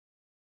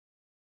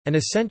An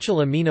essential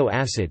amino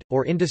acid,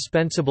 or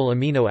indispensable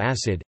amino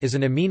acid, is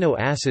an amino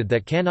acid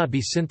that cannot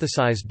be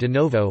synthesized de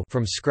novo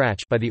from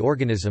scratch by the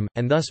organism,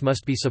 and thus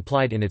must be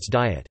supplied in its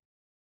diet.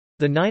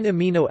 The 9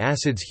 amino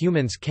acids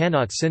humans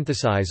cannot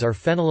synthesize are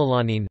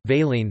phenylalanine,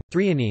 valine,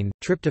 threonine,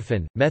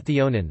 tryptophan,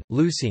 methionine,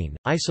 leucine,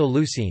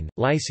 isoleucine,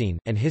 lysine,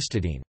 and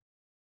histidine.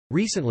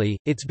 Recently,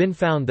 it's been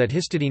found that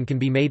histidine can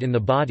be made in the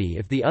body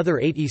if the other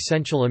 8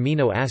 essential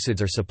amino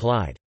acids are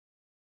supplied.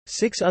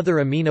 6 other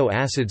amino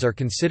acids are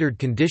considered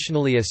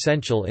conditionally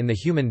essential in the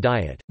human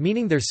diet,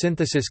 meaning their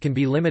synthesis can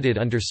be limited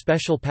under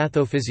special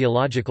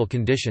pathophysiological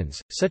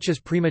conditions, such as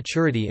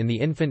prematurity in the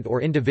infant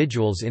or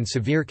individuals in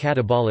severe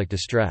catabolic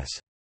distress.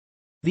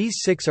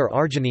 These 6 are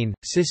arginine,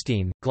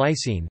 cysteine,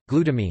 glycine,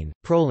 glutamine,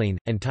 proline,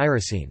 and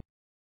tyrosine.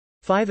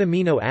 5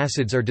 amino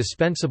acids are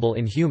dispensable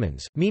in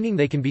humans, meaning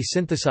they can be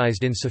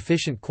synthesized in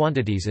sufficient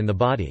quantities in the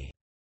body.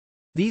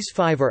 These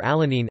 5 are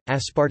alanine,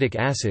 aspartic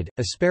acid,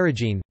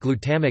 asparagine,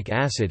 glutamic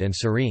acid and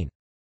serine.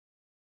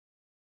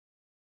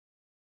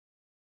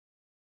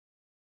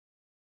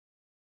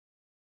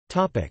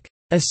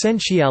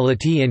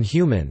 Essentiality in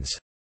humans.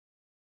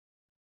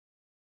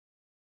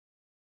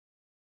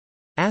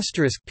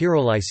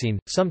 Pyrrolysine,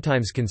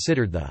 sometimes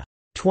considered the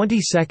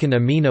 22nd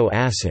amino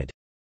acid,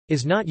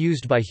 is not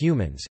used by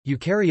humans.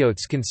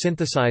 Eukaryotes can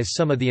synthesize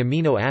some of the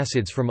amino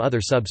acids from other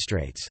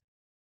substrates.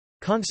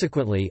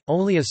 Consequently,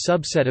 only a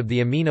subset of the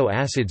amino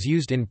acids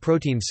used in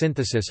protein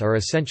synthesis are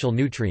essential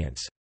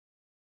nutrients.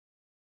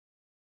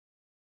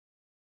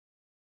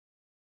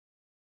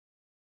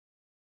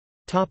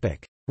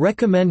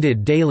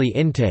 Recommended daily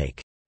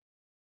intake.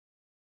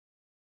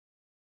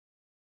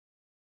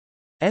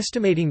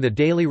 Estimating the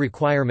daily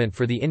requirement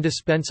for the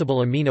indispensable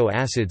amino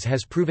acids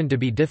has proven to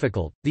be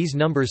difficult. These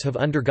numbers have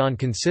undergone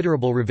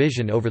considerable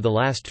revision over the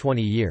last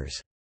 20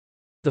 years.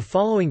 The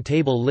following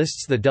table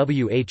lists the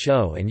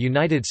WHO and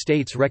United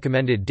States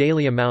recommended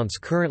daily amounts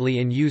currently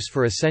in use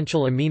for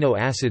essential amino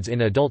acids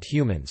in adult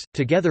humans,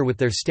 together with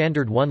their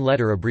standard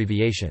one-letter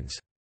abbreviations.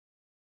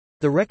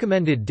 The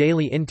recommended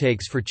daily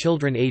intakes for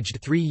children aged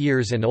 3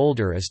 years and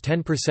older is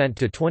 10%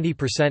 to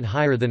 20%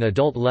 higher than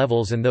adult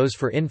levels, and those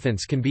for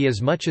infants can be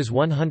as much as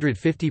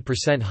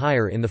 150%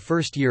 higher in the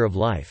first year of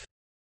life.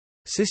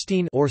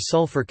 Cysteine or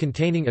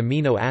sulfur-containing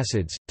amino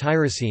acids,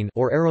 tyrosine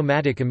or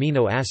aromatic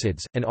amino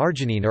acids, and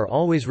arginine are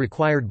always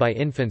required by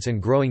infants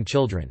and growing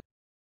children.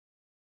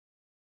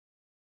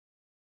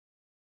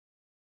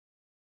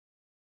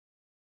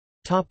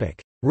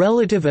 Topic: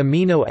 Relative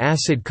amino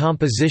acid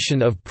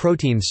composition of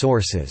protein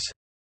sources.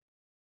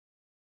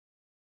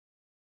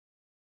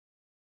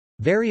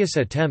 Various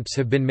attempts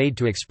have been made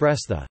to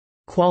express the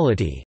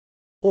quality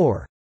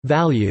or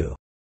value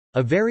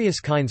of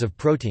various kinds of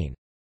protein.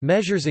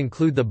 Measures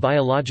include the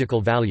biological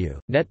value,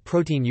 net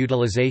protein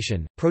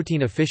utilization,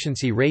 protein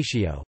efficiency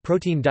ratio,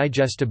 protein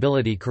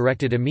digestibility,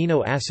 corrected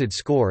amino acid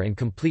score, and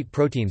complete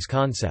proteins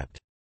concept.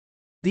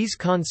 These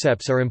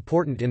concepts are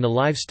important in the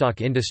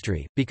livestock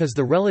industry, because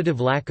the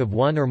relative lack of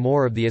one or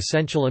more of the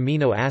essential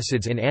amino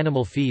acids in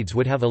animal feeds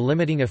would have a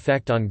limiting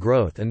effect on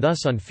growth and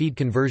thus on feed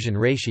conversion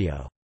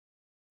ratio.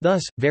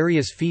 Thus,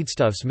 various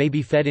feedstuffs may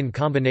be fed in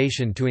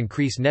combination to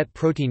increase net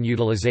protein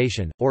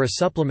utilization, or a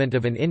supplement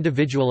of an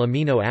individual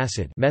amino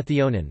acid,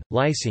 methionine,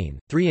 lysine,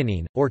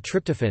 threonine, or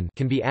tryptophan,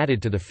 can be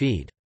added to the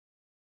feed.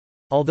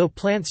 Although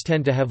plants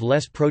tend to have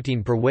less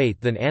protein per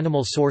weight than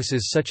animal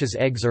sources such as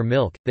eggs or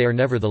milk, they are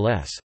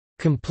nevertheless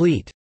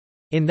complete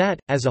in that,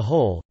 as a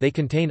whole, they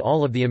contain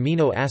all of the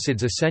amino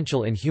acids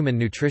essential in human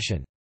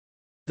nutrition.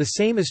 The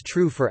same is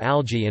true for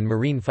algae and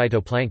marine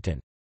phytoplankton.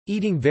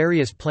 Eating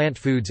various plant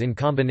foods in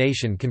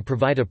combination can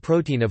provide a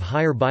protein of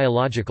higher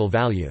biological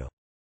value.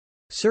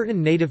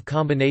 Certain native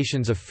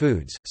combinations of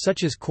foods,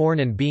 such as corn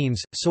and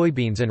beans,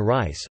 soybeans and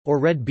rice, or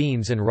red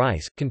beans and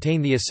rice,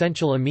 contain the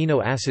essential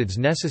amino acids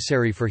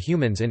necessary for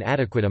humans in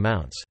adequate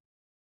amounts.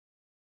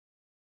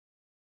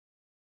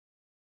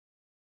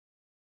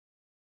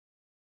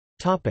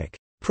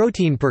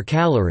 Protein per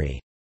calorie.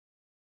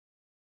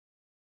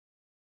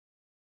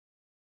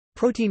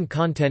 Protein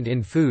content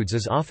in foods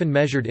is often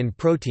measured in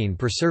protein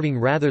per serving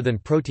rather than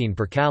protein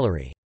per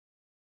calorie.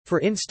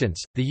 For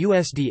instance, the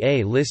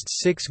USDA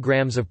lists 6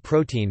 grams of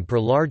protein per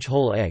large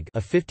whole egg, a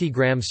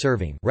 50-gram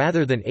serving,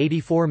 rather than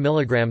 84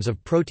 milligrams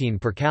of protein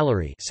per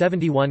calorie,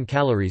 71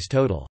 calories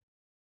total.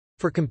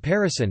 For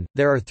comparison,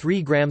 there are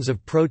 3 grams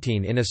of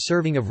protein in a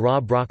serving of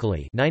raw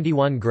broccoli,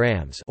 91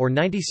 grams, or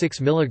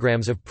 96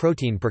 milligrams of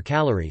protein per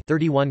calorie,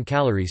 31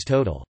 calories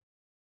total.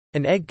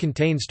 An egg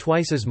contains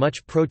twice as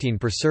much protein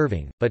per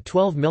serving, but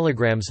 12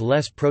 mg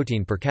less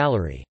protein per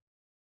calorie.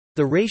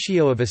 The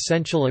ratio of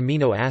essential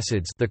amino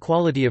acids, the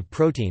quality of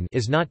protein,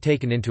 is not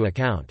taken into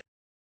account.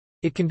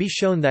 It can be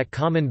shown that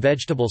common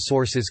vegetable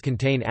sources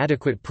contain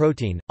adequate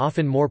protein,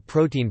 often more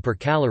protein per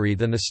calorie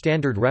than the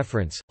standard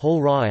reference,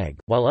 whole raw egg,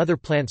 while other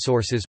plant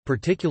sources,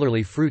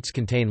 particularly fruits,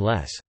 contain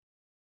less.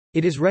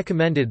 It is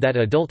recommended that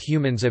adult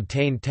humans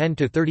obtain 10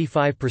 to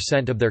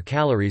 35% of their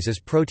calories as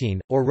protein,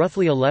 or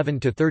roughly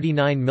 11 to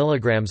 39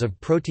 mg of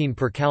protein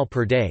per cal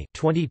per day,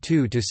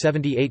 22 to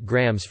 78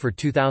 grams for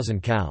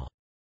 2000 cal.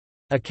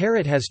 A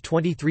carrot has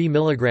 23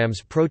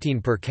 mg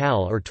protein per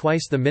cal, or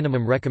twice the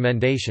minimum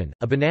recommendation,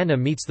 a banana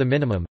meets the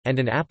minimum, and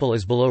an apple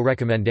is below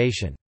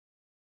recommendation.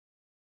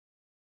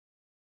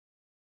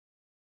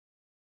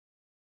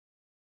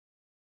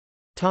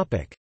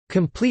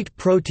 Complete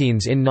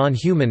proteins in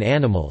non-human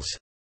animals.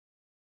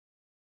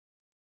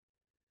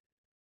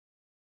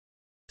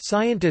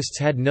 Scientists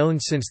had known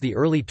since the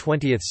early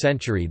 20th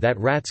century that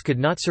rats could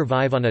not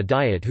survive on a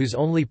diet whose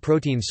only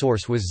protein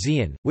source was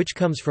zein, which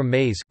comes from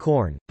maize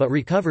corn, but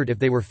recovered if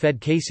they were fed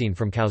casein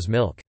from cow's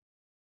milk.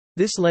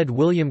 This led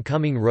William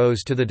Cumming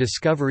Rose to the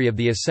discovery of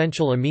the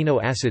essential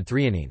amino acid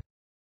threonine.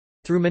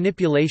 Through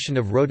manipulation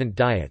of rodent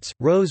diets,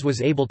 Rose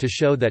was able to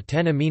show that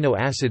 10 amino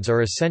acids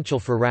are essential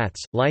for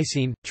rats: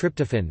 lysine,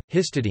 tryptophan,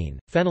 histidine,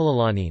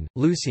 phenylalanine,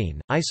 leucine,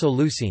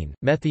 isoleucine,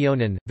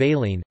 methionine,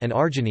 valine, and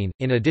arginine,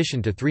 in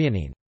addition to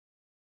threonine.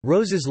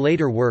 Rose's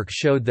later work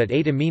showed that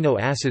 8 amino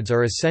acids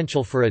are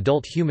essential for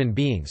adult human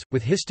beings,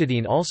 with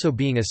histidine also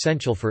being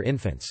essential for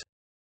infants.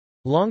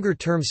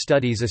 Longer-term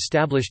studies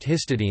established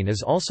histidine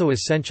is also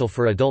essential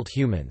for adult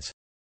humans.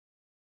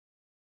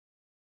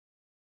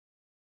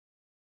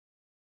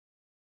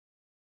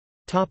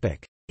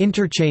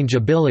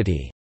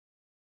 Interchangeability.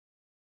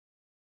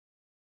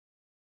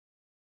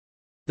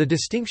 The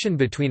distinction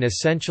between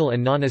essential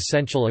and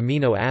non-essential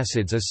amino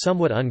acids is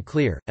somewhat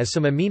unclear, as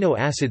some amino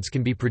acids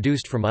can be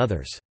produced from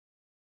others.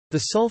 The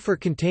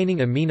sulfur-containing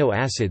amino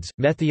acids,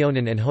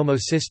 methionine and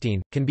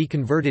homocysteine, can be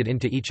converted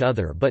into each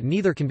other, but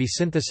neither can be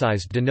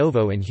synthesized de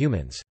novo in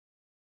humans.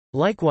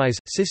 Likewise,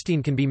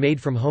 cysteine can be made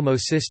from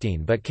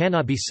homocysteine but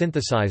cannot be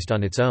synthesized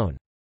on its own.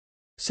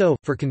 So,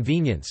 for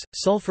convenience,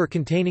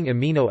 sulfur-containing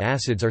amino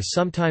acids are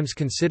sometimes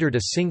considered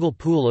a single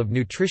pool of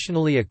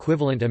nutritionally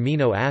equivalent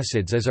amino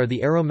acids, as are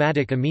the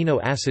aromatic amino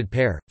acid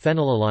pair,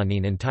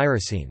 phenylalanine and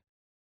tyrosine.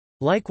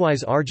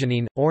 Likewise,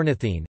 arginine,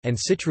 ornithine, and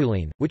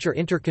citrulline, which are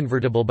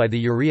interconvertible by the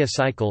urea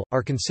cycle,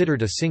 are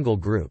considered a single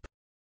group.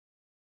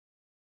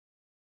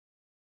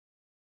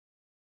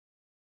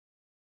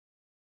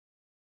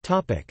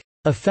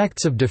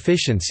 Effects of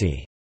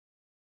deficiency.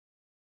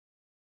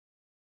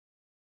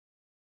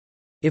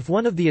 If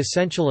one of the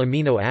essential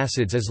amino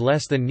acids is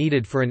less than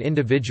needed for an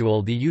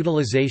individual, the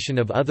utilization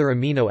of other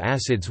amino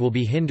acids will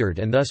be hindered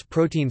and thus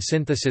protein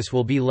synthesis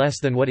will be less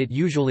than what it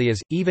usually is,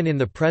 even in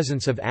the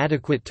presence of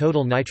adequate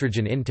total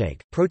nitrogen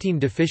intake. Protein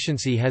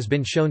deficiency has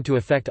been shown to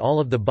affect all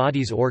of the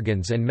body's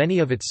organs and many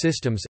of its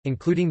systems,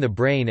 including the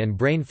brain and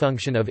brain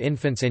function of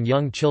infants and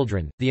young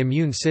children, the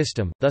immune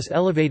system, thus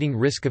elevating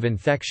risk of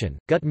infection,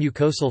 gut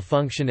mucosal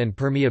function and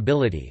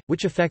permeability,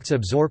 which affects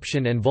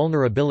absorption and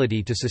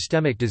vulnerability to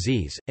systemic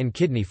disease, and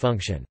kidney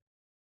function.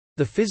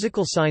 The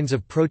physical signs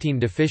of protein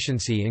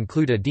deficiency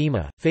include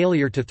edema,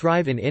 failure to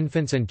thrive in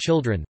infants and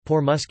children,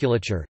 poor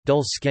musculature,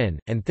 dull skin,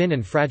 and thin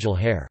and fragile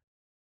hair.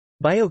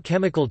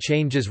 Biochemical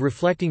changes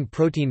reflecting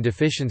protein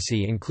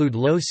deficiency include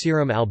low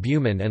serum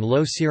albumin and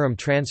low serum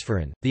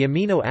transferrin. The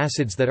amino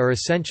acids that are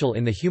essential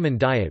in the human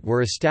diet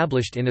were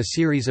established in a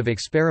series of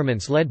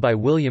experiments led by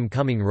William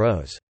Cumming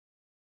Rose.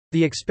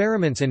 The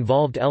experiments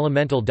involved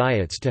elemental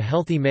diets to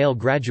healthy male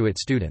graduate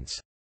students.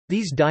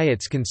 These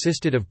diets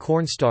consisted of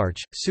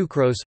cornstarch,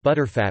 sucrose,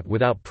 butterfat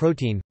without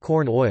protein,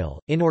 corn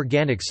oil,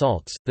 inorganic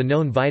salts, the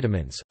known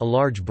vitamins, a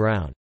large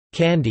brown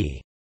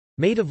candy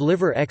made of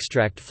liver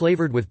extract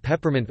flavored with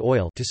peppermint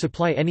oil to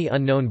supply any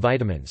unknown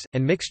vitamins,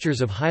 and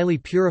mixtures of highly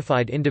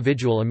purified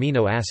individual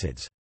amino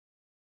acids.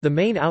 The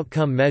main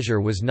outcome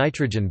measure was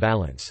nitrogen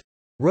balance.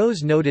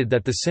 Rose noted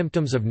that the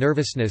symptoms of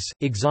nervousness,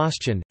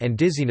 exhaustion, and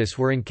dizziness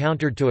were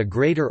encountered to a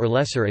greater or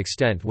lesser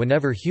extent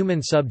whenever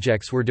human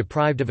subjects were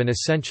deprived of an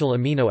essential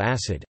amino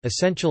acid.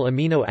 Essential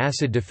amino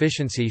acid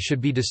deficiency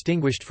should be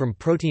distinguished from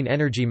protein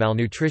energy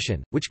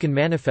malnutrition, which can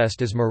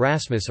manifest as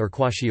marasmus or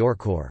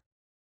kwashiorkor.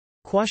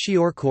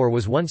 Kwashiorkor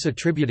was once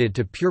attributed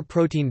to pure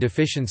protein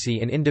deficiency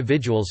in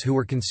individuals who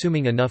were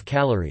consuming enough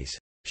calories,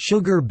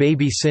 sugar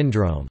baby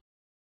syndrome.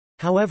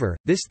 However,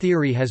 this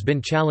theory has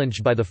been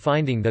challenged by the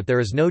finding that there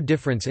is no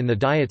difference in the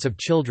diets of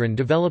children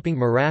developing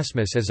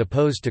marasmus as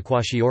opposed to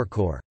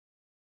kwashiorkor.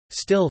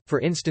 Still, for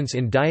instance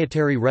in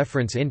dietary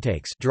reference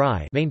intakes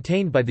 (DRI)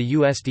 maintained by the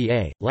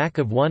USDA, lack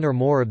of one or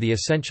more of the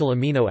essential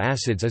amino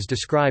acids is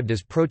described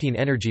as protein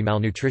energy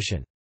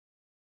malnutrition.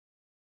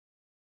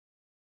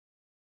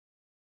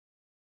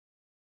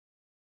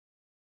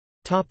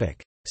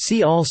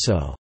 See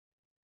also: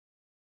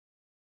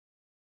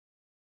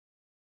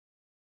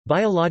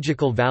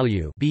 Biological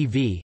value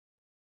 (BV),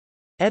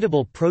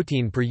 edible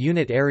protein per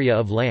unit area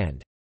of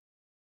land,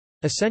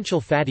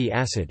 essential fatty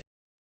acid,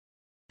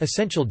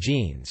 essential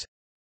genes,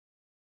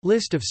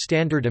 list of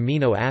standard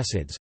amino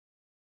acids,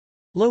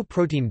 low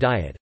protein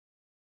diet,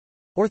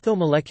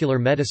 orthomolecular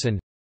medicine,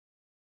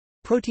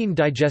 protein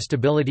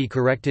digestibility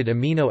corrected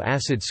amino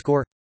acid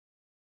score,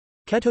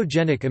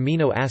 ketogenic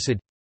amino acid,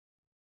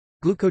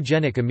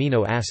 glucogenic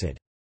amino acid.